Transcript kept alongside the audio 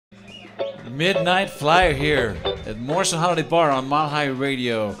Midnight Flyer here at Morrison Holiday Bar on MileHi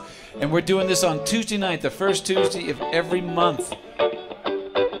Radio. And we're doing this on Tuesday night, the first Tuesday of every month.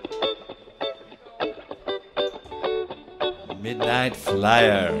 Midnight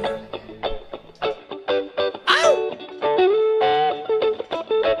Flyer.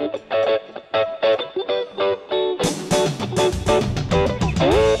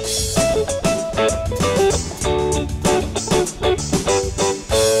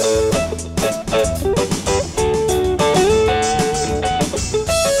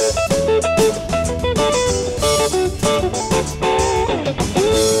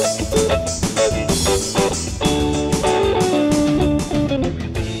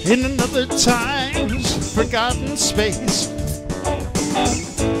 In another time's forgotten space,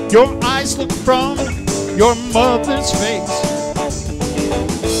 your eyes look from your mother's face.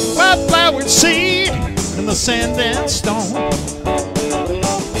 Wildflower seed in the sand and stone.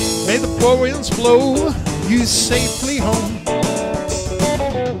 May the four winds blow you safely home.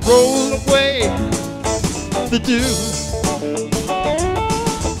 Roll away the dew.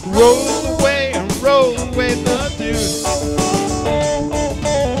 Roll away the dew.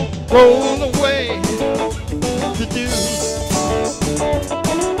 Roll away the dew.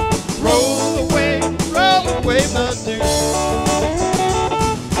 Roll away the dew.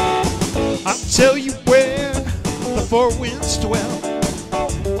 I'll tell you where the four winds dwell.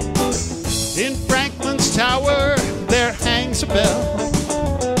 In Franklin's tower there hangs a bell.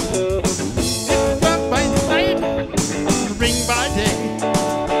 It rung by night, ring by day.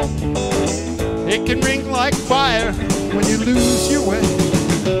 It can ring like fire when you lose your way.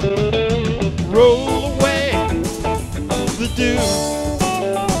 Roll away the dew.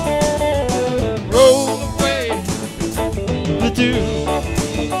 Roll away the dew.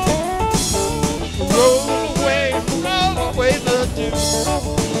 Roll away the dew.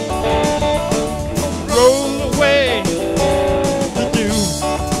 Roll away the dew.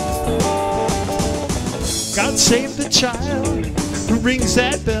 God save the child who rings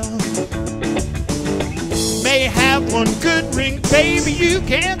that bell. May have one good ring, baby, you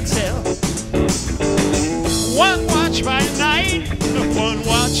can't tell. One watch by night, one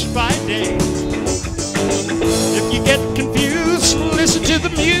watch by day. If you get confused, listen to the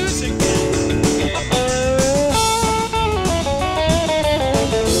music.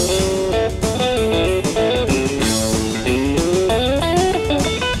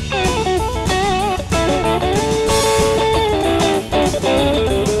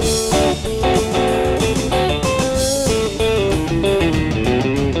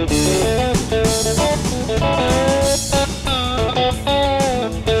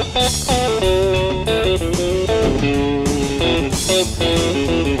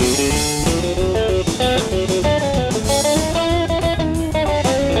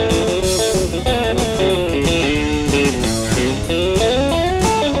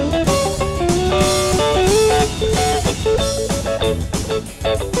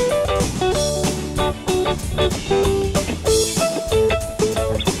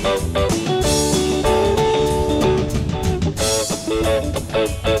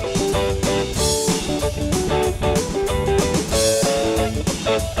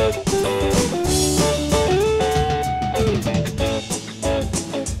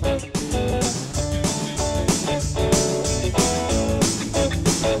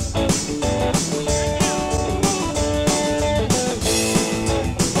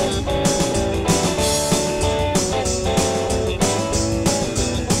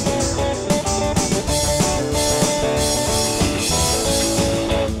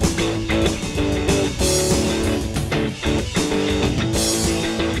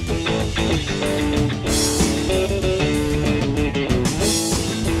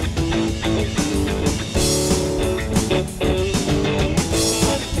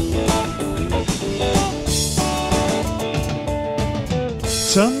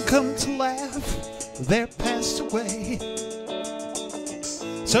 Some come to laugh, they're passed away.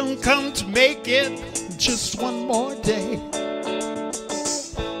 Some come to make it just one more day.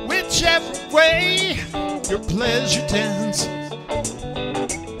 Whichever way your pleasure tends.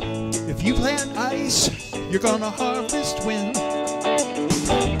 If you plant ice, you're gonna harvest wind.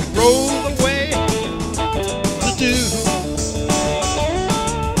 Roll away the dew.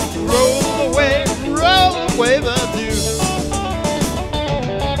 Roll away the dew.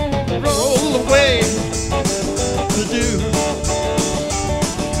 Roll away the dew.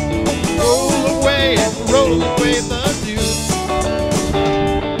 Roll away the dew.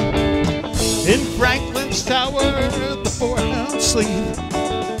 In Franklin's tower, the four hounds sleep.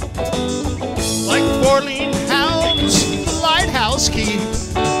 Like four lean hounds, the lighthouse keep.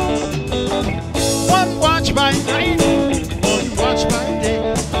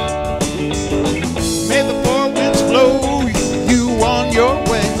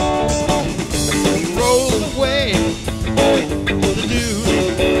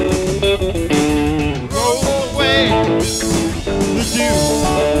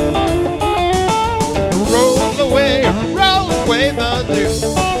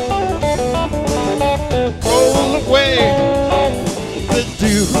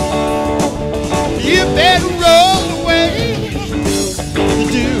 dew. You better roll away the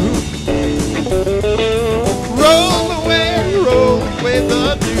dew. Roll away the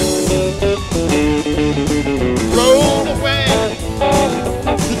dew. Roll away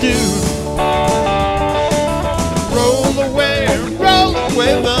the dew.